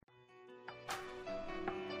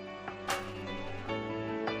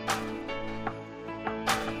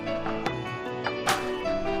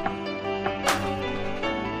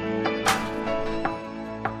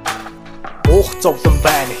зовлон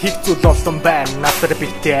байна, хийх зүйл олон байна. Надад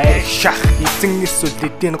битий архи шах, эзэн эсвэл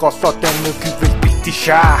эдийн голоод гэвэл битий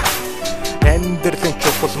шах. Амьралын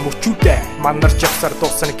чухал мөчүүдээ, Манарж явсаар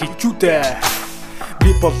дуусгах гэжүүдээ.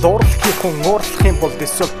 Би бол Уурлахым, Уурлахым бол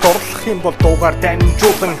эсвэл дурлахым бол дуугаар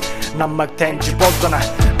дамжуулан. Намайг таньж болно,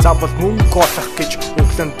 заавал мөнгө олох гэж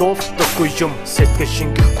өглөн дуулдаггүй юм. Сэтгэл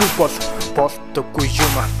шингэхгүй бол болдоггүй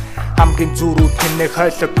юм. Хамгийн зүрүүд тэнэг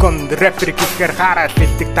хойлогон, рэпер гэхээр хараад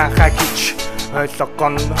хэлдэг танхаа гэж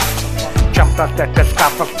ойлгоно. Чамтай тал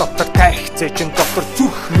гавал дотор тайхцээ чин дотор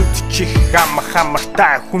зүрх нүдчих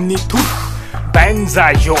хамартай хүний төрх байна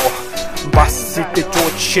заяо. Бас эдий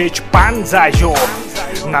жууч шээж бан заяо.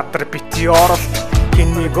 Надад битий оролт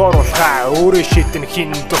хэнийг оруулахаа өөрөө шийдэн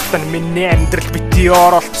хин дутан миний амьдрал битий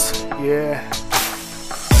оролт.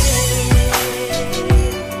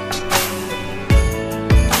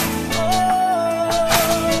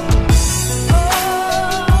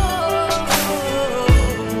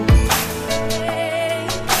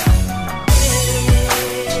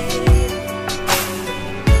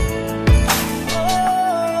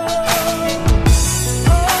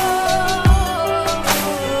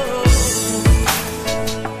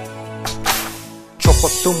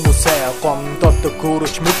 Хүмүүсээ гомдоод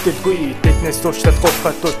гөрөж мэдэлгүй, тэднээс уучлал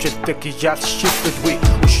гуйхад уучлалдаг ялш шийдэлгүй.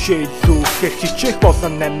 Өшөө илүүхээр хичээх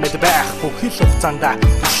болон амьд байх бүхэл хугацаанд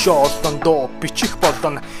өшөө олон дуу бичих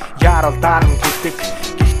болон ярал дарна гэдэг.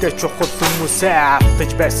 Гэхдээ чухал хүмүүсээ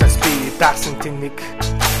алдаж байсаас би даасан тэнэг.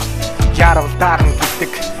 Ярал дарна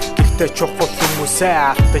гэдэг. Гэхдээ чухал хүмүүсээ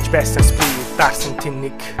алдаж байсаас би даасан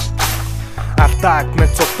тэнэг. Алдааг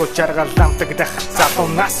мэд цогтоо жаргалантагдах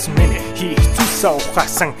залуунаас минь хийх зүйлсээ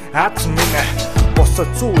ухаасан аз минь босоо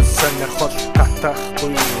зүйл сонирхол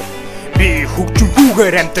татахгүй. Би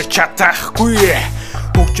хөгжимгүйгээр амьдарч чадахгүй.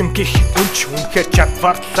 Хөгжим гих үнч үнэхээр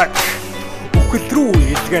чадварлаг. Үхэл рүү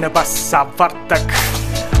илгэнэ бас авардаг.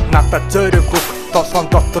 Надад зориг өг толгон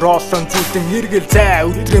дотор олон зүйлэн эргэл зай.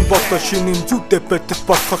 Өдрийн болоо шинийн зүйдээ бодит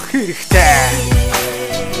болох хэрэгтэй.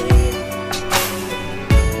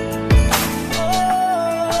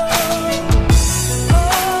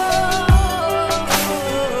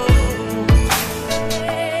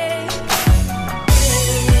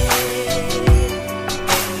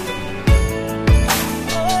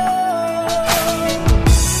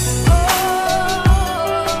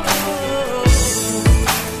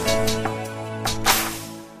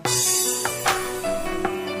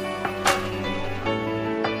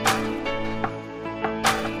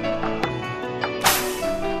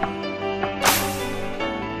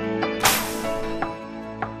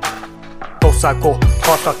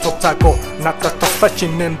 Голоод цуцаагүй надад туслаа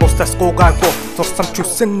чимэн бусдаас гуугаагүй. Зурсан ч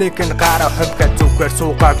үсэн нэг нь гараа хомхоо зүгээр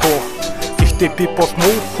суугаагүй. Гэхдээ би бол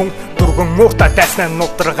муу хүн дурган муутай дайснаа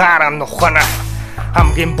нударгаараа нухана.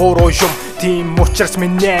 Хамгийн буруу юм тийм учраас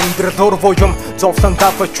миний амьдрал урвуу юм. Зовлон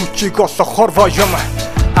даваа чүчиг олох хорвоо юм.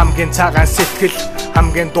 Хамгийн цагаан сэтгэл,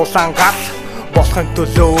 хамгийн дулаан гал болохын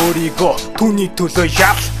төлөө өөрийгөө түүний төлөө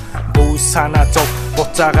ял. Бүү санаа зов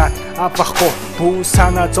буцаагаад авахгүй. Бүү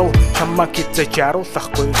санаа зов чамайг хизээж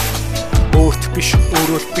харуулахгүй. Өөрт биш,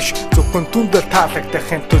 өөрөөлт биш, зөвхөн түндэл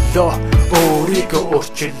таалагдахын төлөө өөрийгөө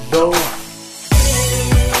өөрчилөө.